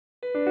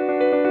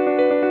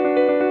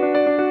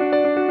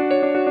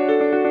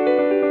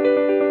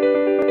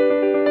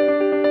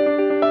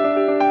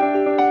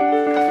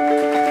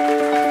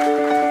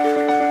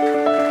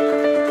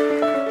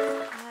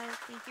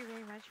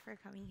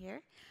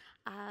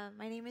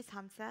My name is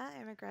Hamsa.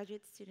 I'm a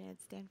graduate student at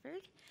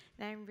Stanford,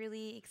 and I'm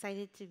really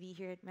excited to be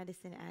here at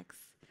Medicine X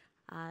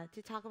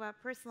to talk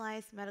about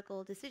personalized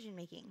medical decision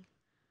making.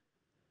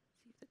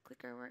 See if the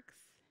clicker works.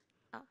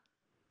 Oh,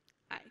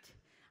 all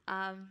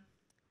right.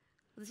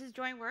 This is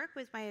joint work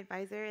with my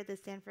advisor at the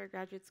Stanford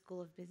Graduate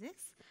School of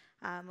Business,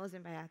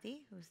 Mohsen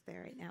Bayati, who's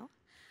there right now.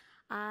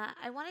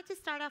 I wanted to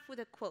start off with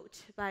a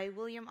quote by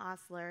William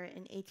Osler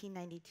in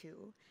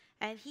 1892.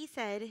 And he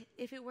said,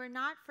 "If it were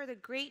not for the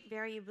great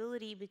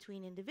variability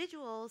between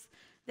individuals,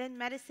 then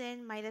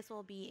medicine might as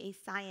well be a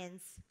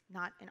science,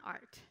 not an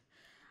art."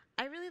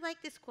 I really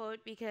like this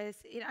quote because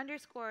it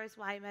underscores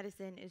why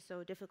medicine is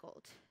so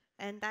difficult.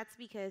 And that's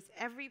because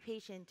every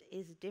patient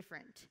is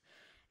different.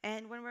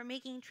 And when we're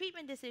making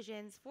treatment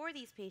decisions for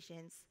these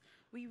patients,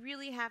 we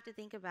really have to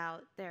think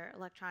about their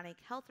electronic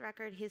health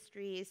record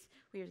histories,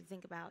 we have to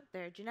think about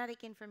their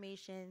genetic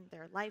information,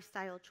 their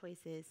lifestyle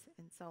choices,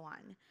 and so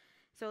on.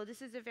 So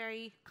this is a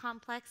very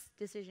complex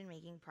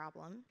decision-making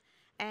problem.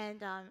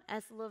 And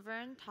as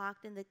Laverne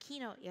talked in the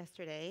keynote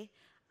yesterday,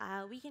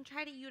 we can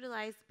try to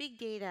utilize big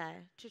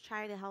data to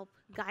try to help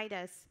guide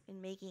us in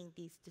making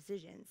these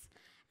decisions.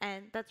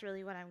 And that's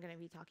really what I'm going to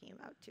be talking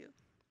about too.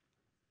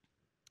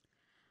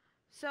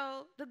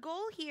 So the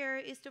goal here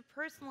is to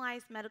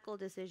personalize medical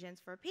decisions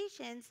for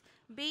patients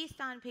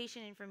based on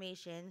patient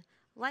information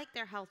like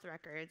their health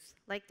records,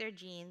 like their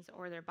genes,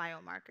 or their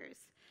biomarkers.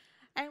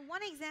 And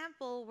one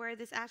example where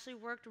this actually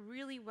worked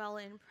really well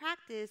in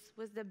practice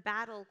was the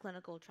BATTLE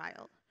clinical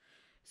trial.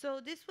 So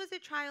this was a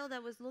trial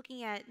that was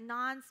looking at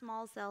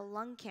non-small cell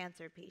lung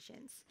cancer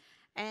patients.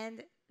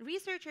 And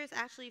researchers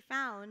actually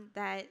found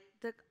that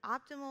the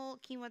optimal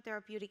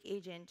chemotherapeutic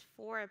agent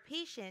for a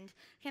patient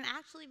can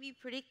actually be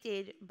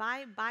predicted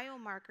by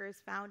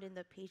biomarkers found in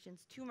the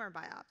patient's tumor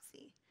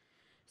biopsy.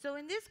 So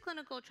in this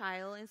clinical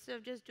trial, instead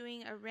of just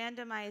doing a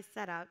randomized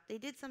setup, they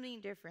did something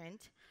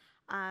different.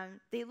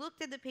 They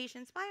looked at the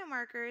patient's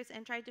biomarkers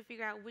and tried to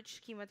figure out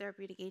which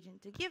chemotherapeutic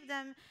agent to give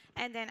them,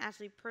 and then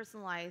actually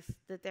personalize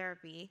the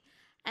therapy.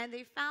 And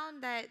they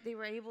found that they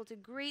were able to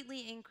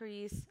greatly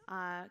increase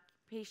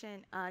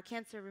patient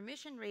cancer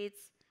remission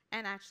rates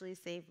and actually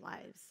save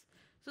lives.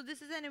 So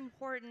this is an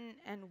important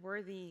and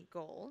worthy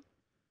goal.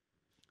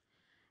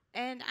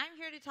 And I'm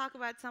here to talk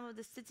about some of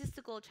the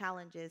statistical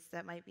challenges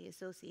that might be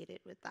associated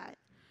with that.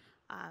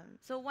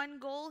 So one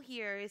goal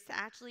here is to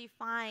actually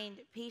find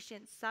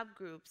patient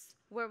subgroups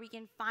where we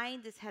can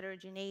find this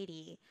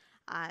heterogeneity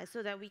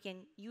so that we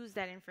can use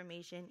that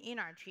information in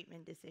our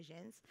treatment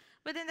decisions.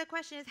 But then the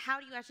question is,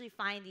 how do you actually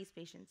find these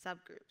patient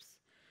subgroups?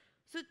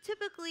 So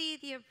typically,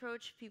 the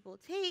approach people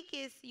take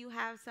is you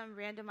have some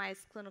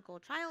randomized clinical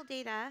trial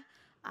data,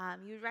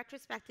 you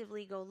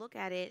retrospectively go look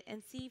at it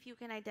and see if you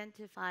can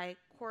identify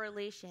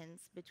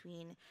correlations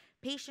between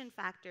patient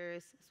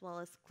factors as well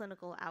as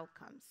clinical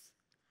outcomes.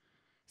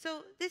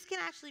 So this can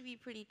actually be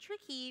pretty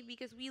tricky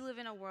because we live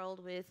in a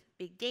world with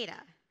big data.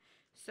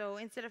 So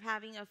instead of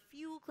having a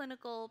few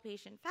clinical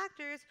patient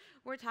factors,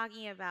 we're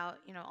talking about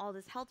all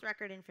this health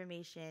record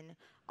information,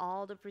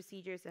 all the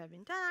procedures that have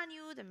been done on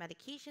you, the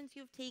medications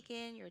you've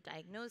taken, your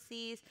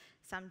diagnoses,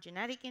 some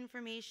genetic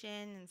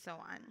information, and so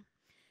on.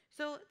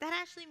 So that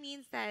actually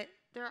means that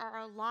there are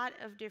a lot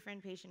of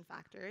different patient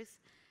factors,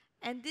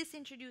 and this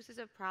introduces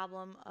a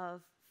problem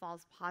of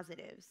false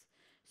positives.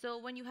 So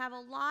when you have a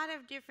lot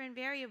of different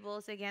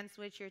variables against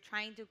which you're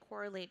trying to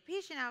correlate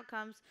patient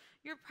outcomes,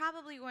 you're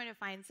probably going to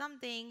find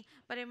something,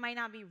 but it might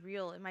not be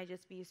real. It might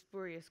just be a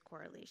spurious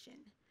correlation.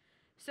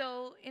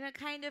 So in a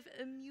kind of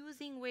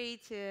amusing way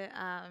to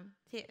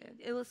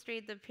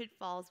illustrate the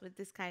pitfalls with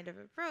this kind of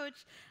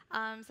approach,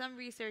 some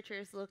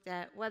researchers looked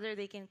at whether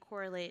they can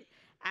correlate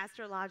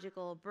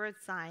astrological birth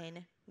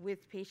sign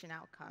with patient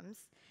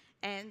outcomes.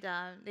 And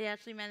they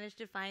actually managed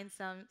to find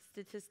some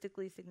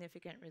statistically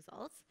significant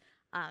results.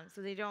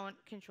 So they don't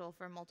control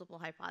for multiple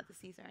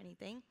hypotheses or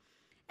anything.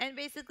 And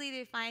basically,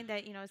 they find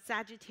that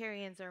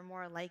Sagittarians are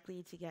more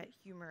likely to get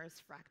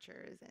humerus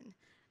fractures. And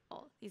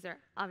these are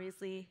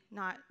obviously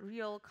not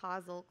real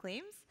causal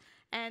claims.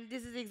 And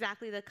this is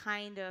exactly the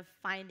kind of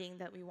finding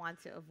that we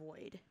want to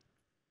avoid.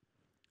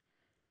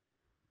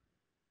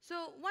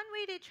 So one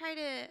way to try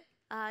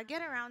to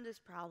get around this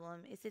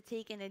problem is to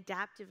take an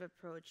adaptive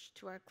approach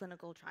to our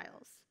clinical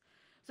trials.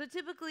 So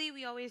typically,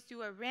 we always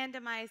do a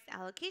randomized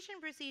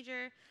allocation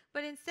procedure,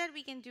 but instead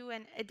we can do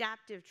an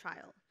adaptive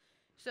trial.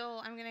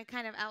 So I'm going to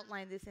kind of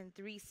outline this in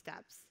 3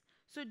 steps.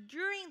 So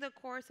during the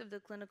course of the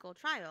clinical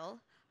trial,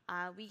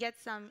 we get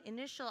some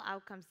initial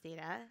outcomes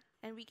data,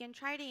 and we can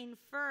try to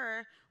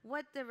infer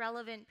what the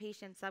relevant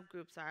patient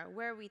subgroups are,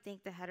 where we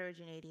think the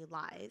heterogeneity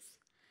lies.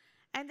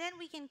 And then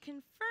we can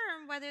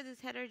confirm whether this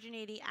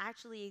heterogeneity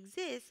actually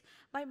exists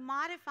by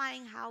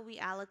modifying how we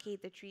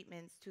allocate the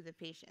treatments to the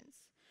patients.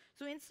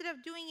 So instead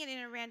of doing it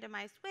in a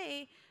randomized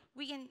way,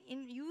 we can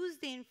use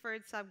the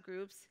inferred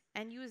subgroups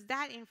and use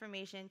that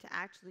information to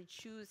actually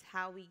choose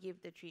how we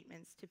give the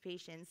treatments to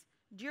patients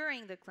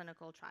during the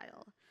clinical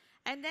trial.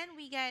 And then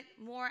we get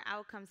more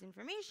outcomes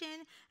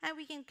information, and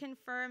we can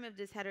confirm if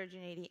this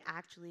heterogeneity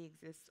actually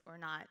exists or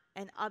not,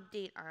 and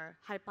update our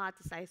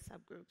hypothesized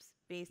subgroups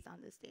based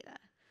on this data.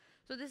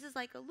 So this is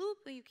like a loop,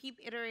 but you keep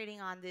iterating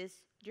on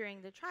this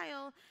during the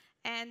trial,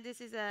 and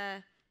this is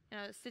a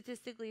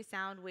statistically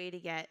sound way to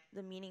get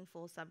the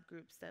meaningful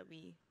subgroups that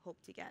we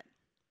hope to get.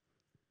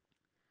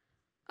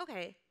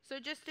 Okay, so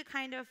just to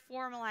kind of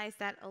formalize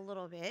that a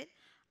little bit,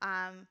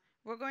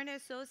 we're going to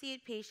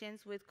associate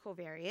patients with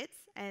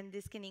covariates, and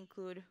this can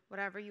include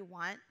whatever you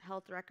want,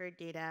 health record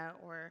data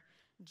or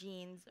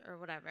genes or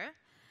whatever.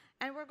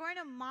 And we're going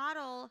to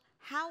model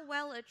how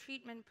well a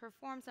treatment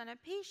performs on a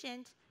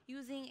patient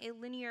using a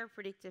linear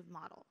predictive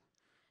model.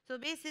 So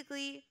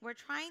basically, we're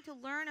trying to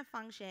learn a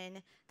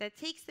function that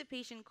takes the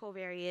patient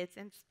covariates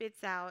and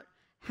spits out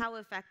how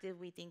effective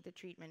we think the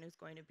treatment is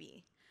going to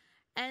be.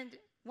 And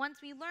once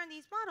we learn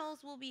these models,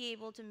 we'll be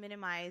able to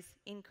minimize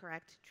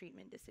incorrect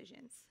treatment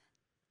decisions.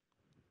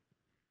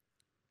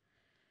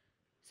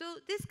 So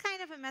this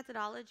kind of a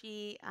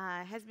methodology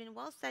has been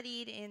well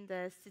studied in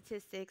the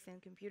statistics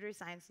and computer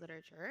science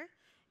literature.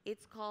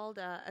 It's called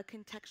a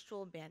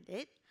contextual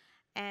bandit,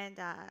 and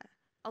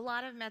a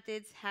lot of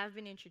methods have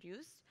been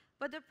introduced.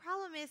 But the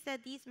problem is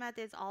that these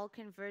methods all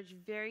converge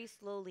very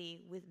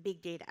slowly with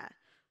big data,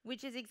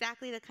 which is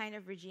exactly the kind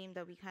of regime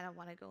that we kind of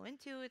want to go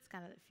into. It's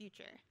kind of the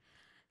future.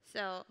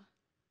 So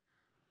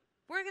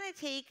we're going to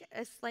take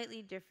a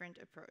slightly different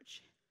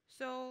approach.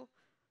 So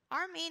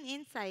our main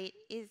insight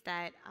is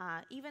that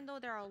even though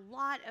there are a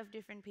lot of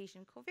different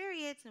patient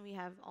covariates and we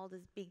have all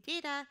this big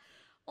data,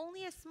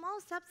 only a small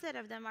subset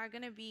of them are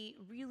going to be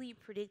really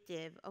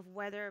predictive of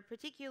whether a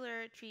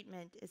particular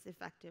treatment is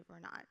effective or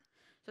not.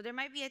 So there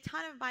might be a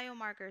ton of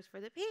biomarkers for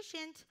the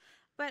patient,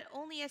 but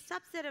only a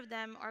subset of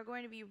them are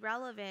going to be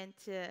relevant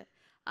to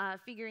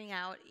figuring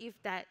out if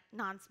that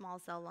non-small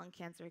cell lung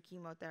cancer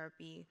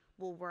chemotherapy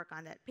will work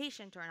on that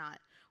patient or not.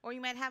 Or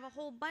you might have a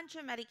whole bunch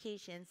of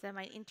medications that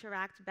might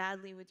interact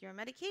badly with your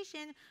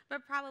medication,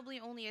 but probably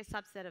only a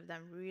subset of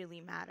them really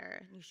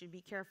matter. You should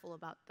be careful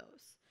about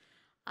those.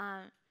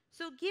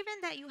 So given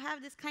that you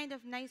have this kind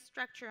of nice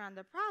structure on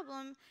the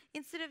problem,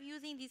 instead of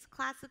using these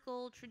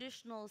classical,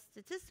 traditional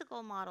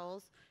statistical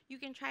models, you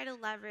can try to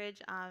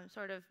leverage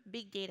sort of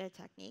big data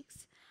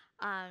techniques.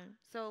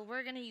 So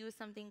we're going to use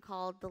something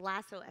called the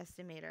LASSO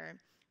estimator,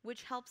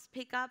 which helps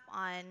pick up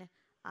on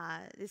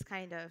this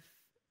kind of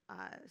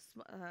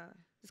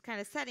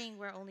setting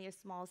where only a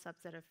small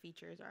subset of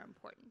features are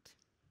important.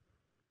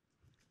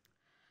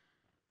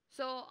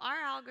 So our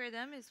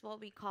algorithm is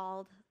what we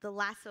call the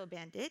LASSO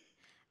Bandit.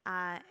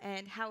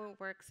 And how it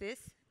works is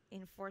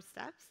in 4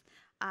 steps.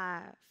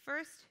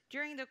 First,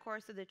 during the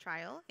course of the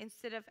trial,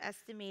 instead of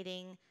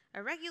estimating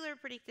a regular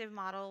predictive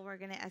model, we're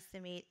going to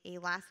estimate a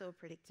LASSO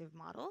predictive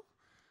model.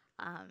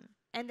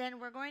 And then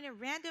we're going to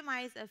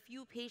randomize a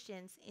few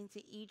patients into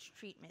each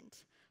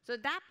treatment. So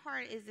that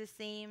part is the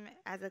same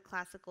as a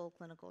classical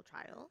clinical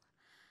trial.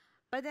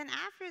 But then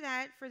after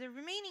that, for the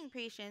remaining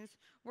patients,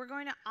 we're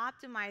going to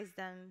optimize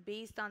them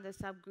based on the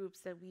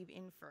subgroups that we've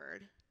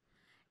inferred.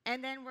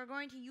 And then we're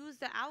going to use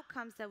the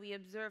outcomes that we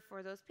observe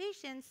for those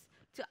patients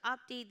to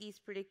update these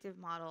predictive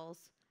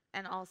models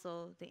and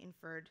also the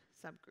inferred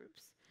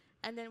subgroups.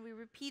 And then we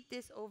repeat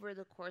this over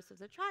the course of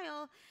the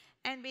trial,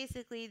 and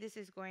basically this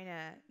is going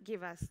to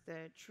give us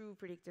the true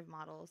predictive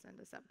models and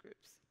the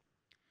subgroups.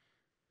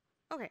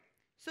 Okay,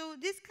 so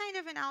this kind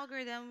of an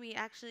algorithm we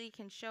actually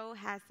can show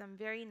has some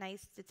very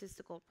nice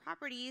statistical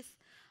properties.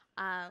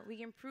 We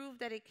can prove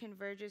that it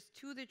converges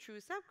to the true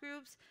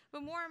subgroups,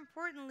 but more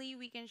importantly,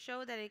 we can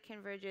show that it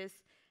converges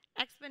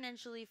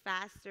exponentially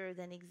faster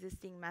than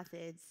existing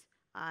methods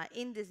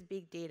in this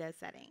big data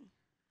setting.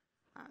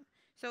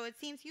 So it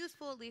seems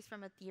useful, at least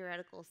from a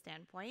theoretical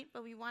standpoint,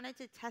 but we wanted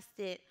to test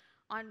it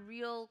on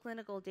real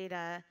clinical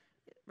data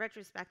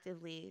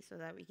retrospectively so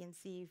that we can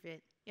see if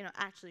it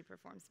actually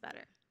performs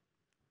better.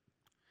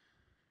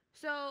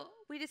 So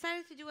we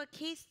decided to do a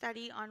case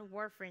study on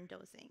warfarin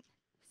dosing.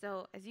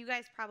 So as you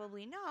guys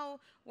probably know,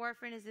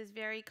 warfarin is this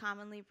very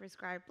commonly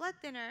prescribed blood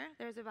thinner.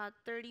 There's about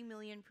 30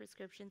 million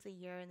prescriptions a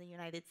year in the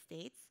United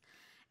States.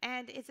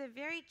 And it's a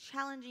very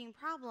challenging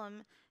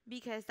problem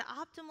because the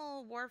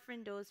optimal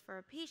warfarin dose for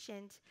a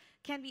patient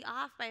can be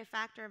off by a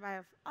factor of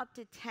up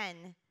to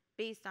 10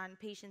 based on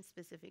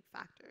patient-specific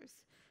factors.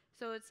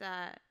 So it's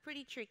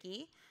pretty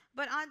tricky.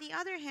 But on the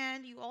other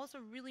hand, you also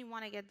really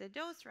want to get the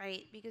dose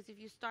right, because if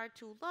you start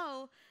too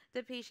low,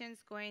 the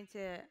patient's going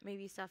to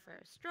maybe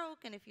suffer a stroke,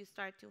 and if you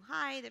start too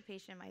high, the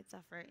patient might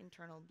suffer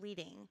internal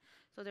bleeding.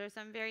 So there are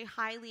some very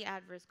highly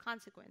adverse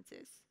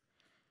consequences.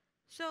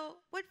 So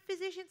what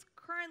physicians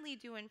currently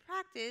do in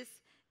practice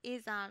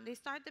is they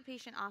start the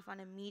patient off on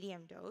a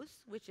medium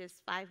dose, which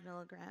is 5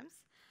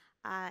 milligrams,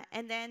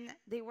 and then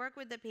they work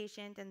with the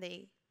patient and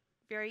they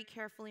very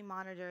carefully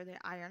monitor the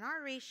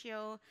INR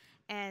ratio,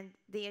 and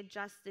they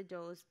adjust the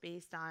dose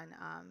based on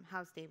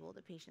how stable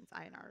the patient's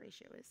INR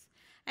ratio is.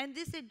 And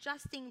this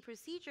adjusting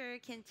procedure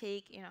can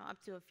take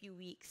up to a few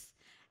weeks.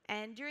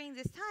 And during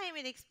this time,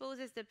 it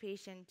exposes the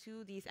patient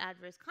to these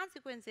adverse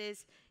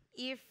consequences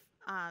if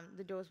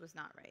the dose was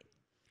not right.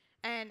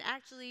 And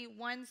actually,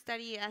 one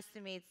study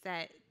estimates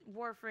that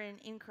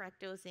warfarin incorrect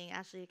dosing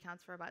actually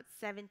accounts for about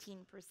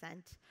 17%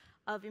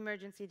 of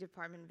emergency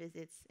department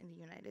visits in the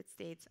United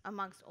States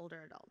amongst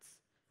older adults.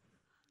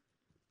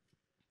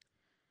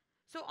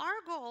 So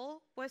our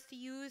goal was to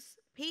use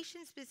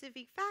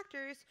patient-specific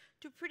factors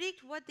to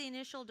predict what the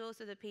initial dose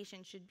of the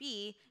patient should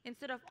be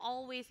instead of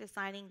always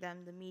assigning them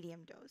the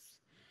medium dose.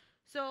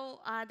 So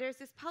there's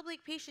this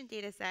public patient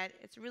data set.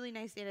 It's a really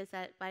nice data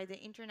set by the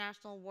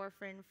International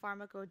Warfarin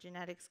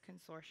Pharmacogenetics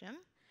Consortium.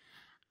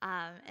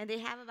 And they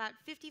have about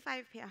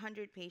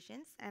 5,500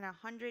 patients and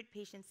 100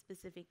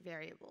 patient-specific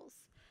variables.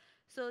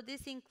 So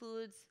this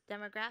includes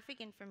demographic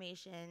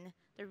information,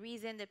 the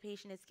reason the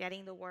patient is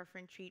getting the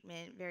warfarin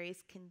treatment,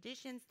 various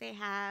conditions they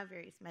have,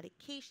 various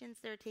medications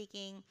they're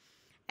taking,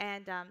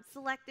 and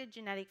selected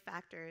genetic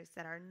factors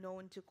that are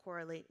known to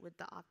correlate with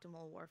the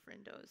optimal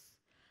warfarin dose.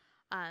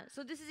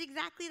 So this is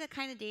exactly the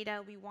kind of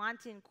data we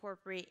want to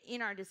incorporate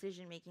in our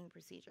decision-making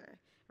procedure,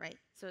 right?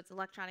 So it's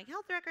electronic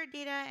health record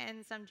data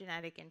and some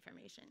genetic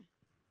information.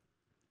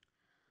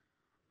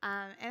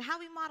 And how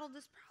we model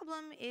this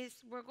problem is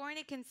we're going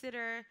to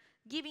consider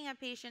giving a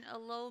patient a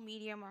low,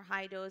 medium, or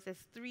high dose as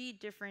 3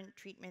 different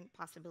treatment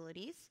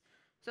possibilities.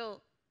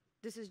 So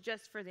this is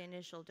just for the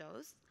initial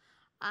dose.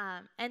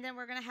 And then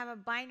we're going to have a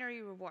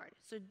binary reward.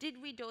 So did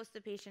we dose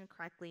the patient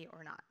correctly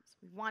or not? So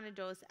we want to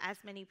dose as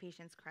many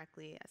patients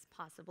correctly as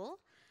possible.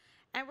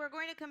 And we're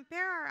going to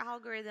compare our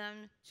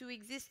algorithm to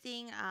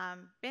existing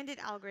bandit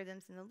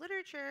algorithms in the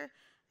literature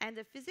and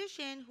the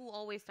physician who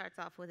always starts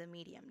off with a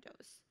medium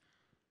dose.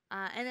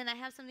 And then I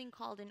have something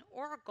called an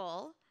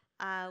oracle,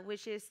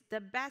 which is the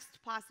best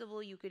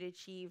possible you could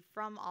achieve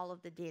from all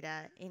of the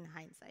data in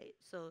hindsight.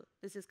 So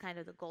this is kind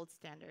of the gold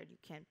standard. You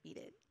can't beat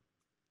it.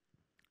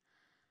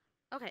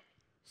 Okay,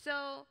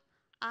 so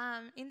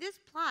in this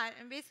plot,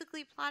 I'm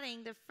basically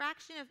plotting the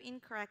fraction of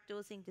incorrect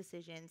dosing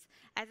decisions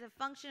as a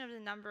function of the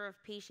number of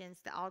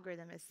patients the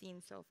algorithm has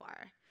seen so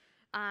far.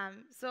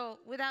 So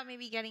without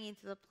maybe getting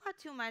into the plot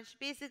too much,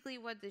 basically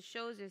what this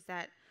shows is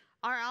that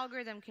our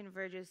algorithm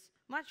converges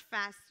much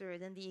faster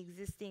than the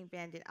existing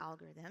bandit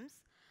algorithms,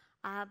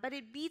 but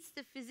it beats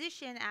the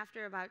physician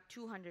after about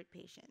 200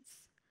 patients.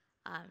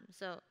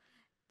 So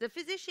the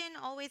physician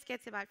always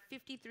gets about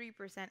 53%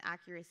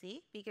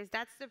 accuracy because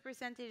that's the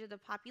percentage of the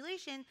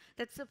population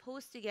that's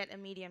supposed to get a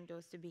medium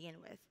dose to begin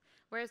with,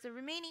 whereas the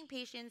remaining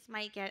patients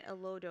might get a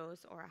low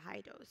dose or a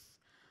high dose.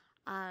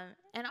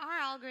 And our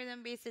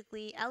algorithm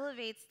basically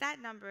elevates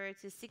that number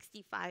to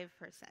 65%.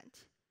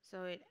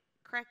 So it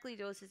correctly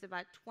doses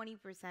about 20%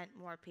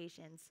 more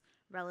patients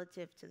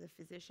relative to the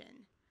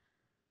physician.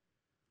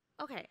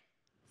 Okay,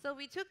 so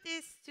we took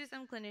this to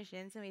some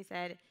clinicians and we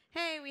said,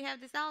 hey, we have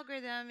this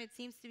algorithm. It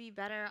seems to be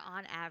better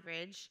on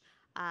average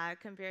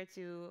compared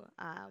to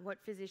what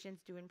physicians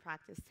do in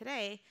practice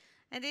today.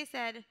 And they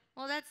said,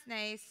 well, that's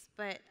nice,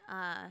 but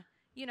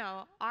you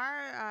know,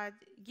 our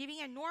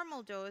giving a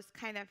normal dose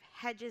kind of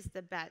hedges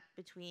the bet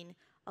between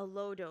a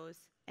low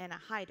dose and a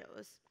high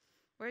dose.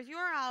 Whereas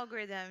your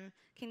algorithm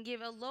can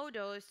give a low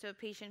dose to a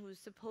patient who's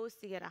supposed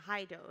to get a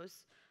high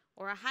dose,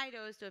 or a high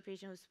dose to a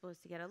patient who's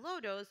supposed to get a low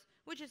dose,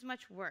 which is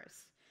much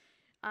worse.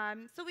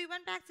 So we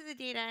went back to the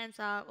data and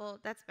saw, well,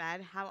 that's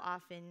bad. How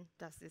often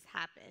does this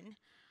happen?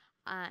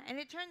 And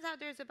it turns out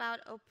there's about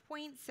a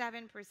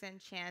 0.7%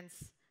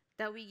 chance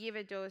that we give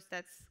a dose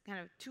that's kind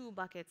of 2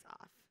 buckets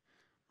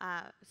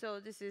off. So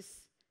this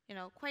is, you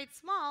know, quite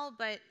small,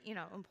 but, you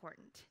know,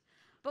 important.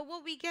 But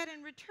what we get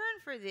in return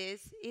for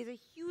this is a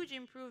huge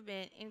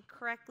improvement in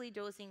correctly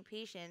dosing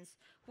patients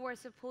who are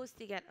supposed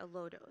to get a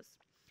low dose.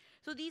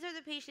 So these are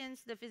the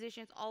patients the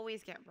physicians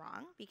always get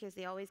wrong because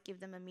they always give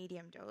them a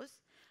medium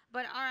dose.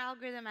 But our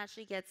algorithm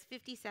actually gets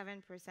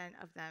 57%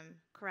 of them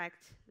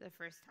correct the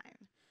first time.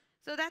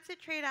 So that's a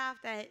trade-off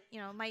that, you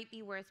know, might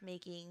be worth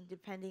making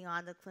depending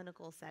on the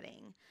clinical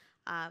setting.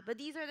 But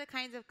these are the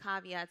kinds of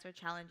caveats or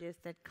challenges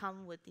that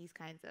come with these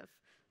kinds of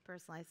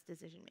personalized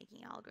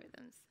decision-making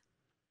algorithms.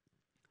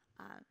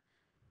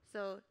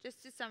 So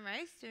just to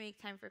summarize, to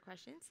make time for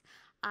questions,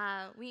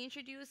 we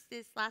introduced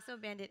this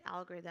LASSO Bandit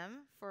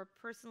algorithm for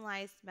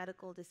personalized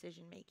medical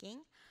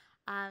decision-making.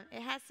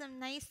 It has some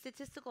nice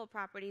statistical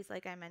properties,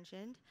 like I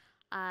mentioned.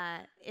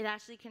 It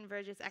actually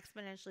converges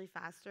exponentially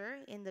faster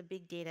in the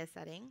big data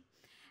setting.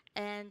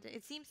 And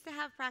it seems to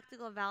have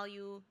practical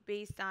value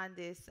based on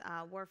this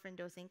warfarin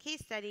dosing case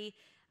study.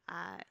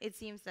 It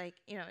seems like,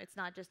 you know, it's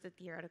not just a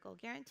theoretical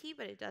guarantee,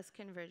 but it does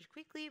converge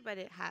quickly, but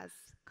it has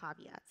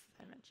caveats,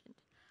 as I mentioned.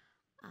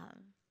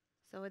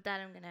 So with that,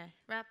 I'm going to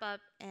wrap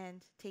up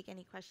and take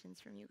any questions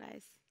from you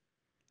guys.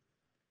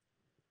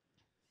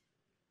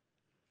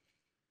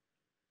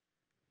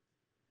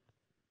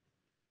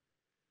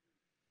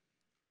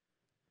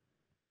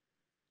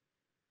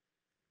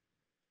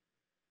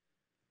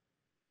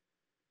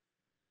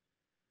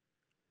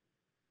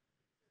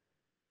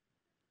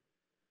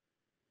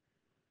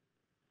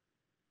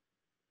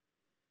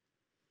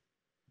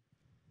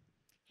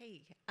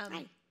 Hey,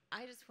 Hi.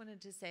 I just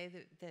wanted to say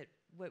that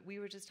what we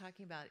were just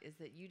talking about is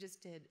that you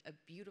just did a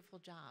beautiful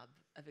job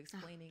of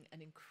explaining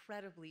an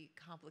incredibly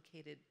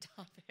complicated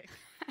topic.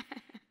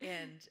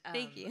 And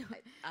Thank you.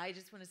 I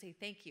just want to say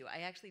thank you.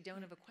 I actually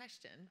don't have a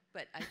question,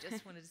 but I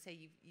just wanted to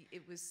say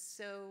it was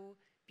so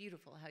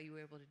beautiful how you were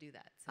able to do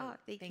that. So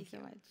thank you so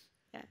much.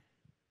 Yeah.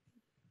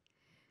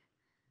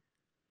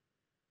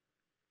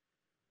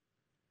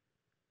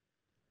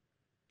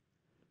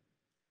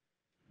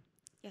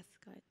 Yes,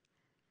 go ahead.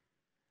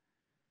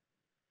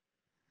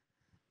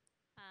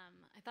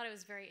 I thought it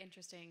was very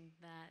interesting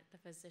that the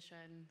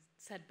physician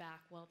said back,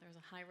 well, there's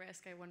a high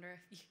risk. I wonder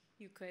if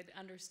you could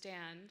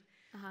understand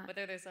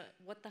whether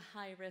what the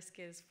high risk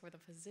is for the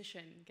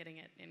physician getting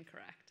it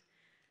incorrect.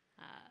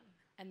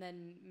 And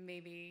then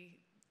maybe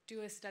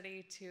do a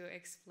study to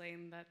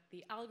explain that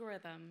the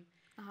algorithm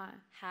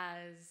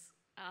has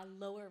a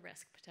lower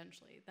risk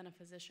potentially than a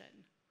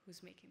physician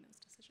who's making those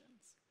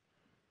decisions.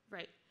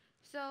 Right.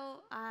 So,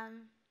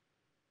 I'm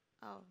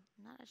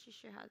not actually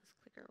sure how this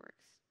clicker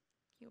works.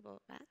 Can you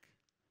go back?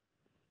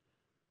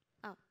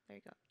 Oh, there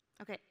you go.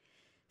 Okay.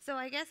 So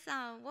I guess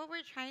what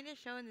we're trying to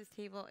show in this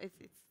table is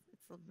it's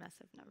a mess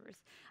of numbers.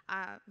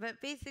 But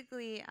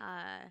basically,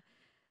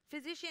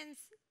 physicians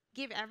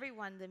give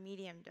everyone the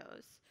medium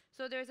dose.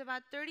 So there's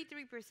about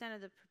 33%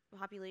 of the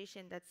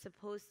population that's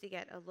supposed to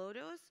get a low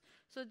dose.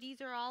 So these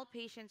are all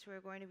patients who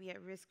are going to be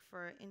at risk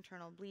for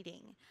internal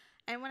bleeding.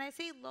 And when I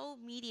say low,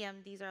 medium,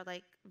 these are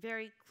like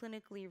very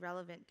clinically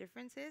relevant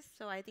differences.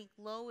 So I think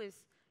low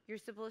is you're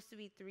supposed to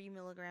be 3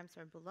 milligrams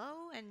or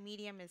below, and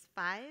medium is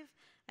 5,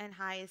 and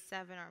high is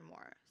 7 or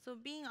more. So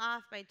being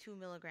off by 2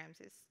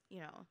 milligrams is,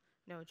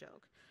 no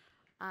joke.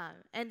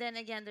 And then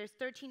again, there's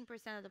 13%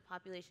 of the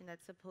population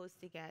that's supposed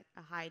to get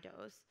a high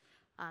dose.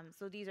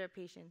 So these are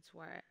patients who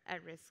are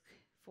at risk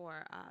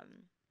for,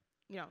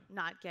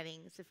 not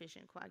getting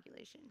sufficient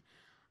coagulation.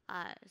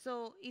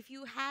 So if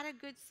you had a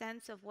good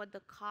sense of what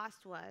the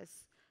cost was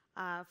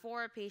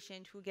for a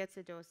patient who gets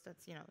a dose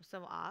that's,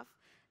 so off,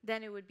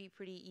 then it would be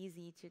pretty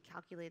easy to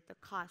calculate the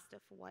cost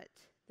of what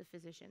the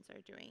physicians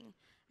are doing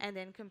and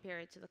then compare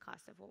it to the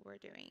cost of what we're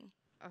doing,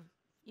 of,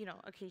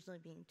 occasionally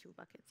being 2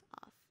 buckets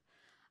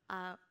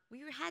off. We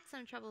had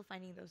some trouble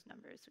finding those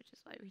numbers, which is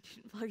why we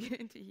didn't plug it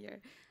into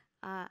here.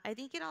 I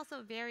think it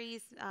also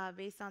varies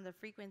based on the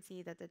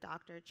frequency that the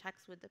doctor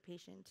checks with the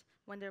patient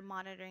when they're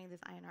monitoring this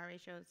INR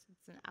ratios.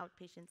 It's an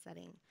outpatient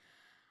setting.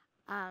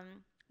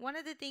 One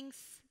of the things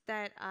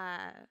that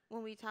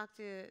when we talked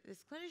to this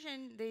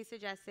clinician, they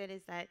suggested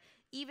is that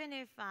even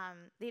if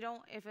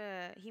if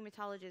a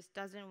hematologist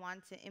doesn't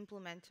want to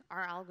implement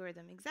our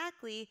algorithm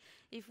exactly,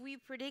 if we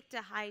predict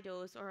a high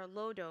dose or a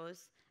low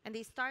dose, and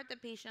they start the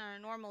patient on a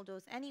normal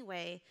dose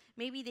anyway,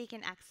 maybe they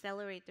can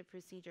accelerate the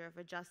procedure of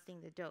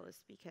adjusting the dose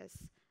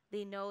because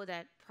they know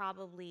that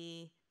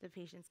probably the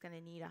patient's going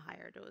to need a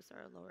higher dose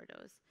or a lower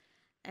dose.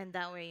 And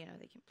that way,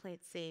 they can play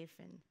it safe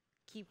and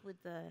keep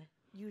with the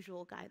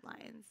usual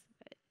guidelines,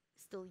 but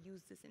still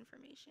use this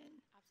information.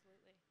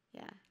 Absolutely.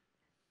 Yeah.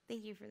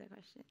 Thank you for the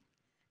question.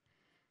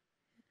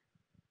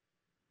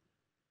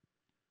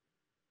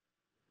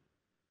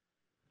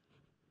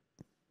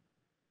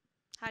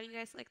 How do you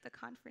guys like the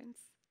conference?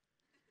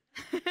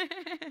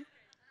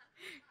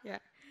 Yeah.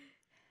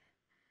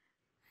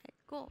 Okay,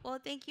 cool. Well,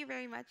 thank you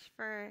very much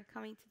for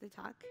coming to the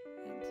talk,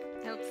 and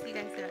I hope to see you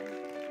guys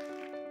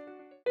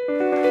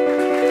soon.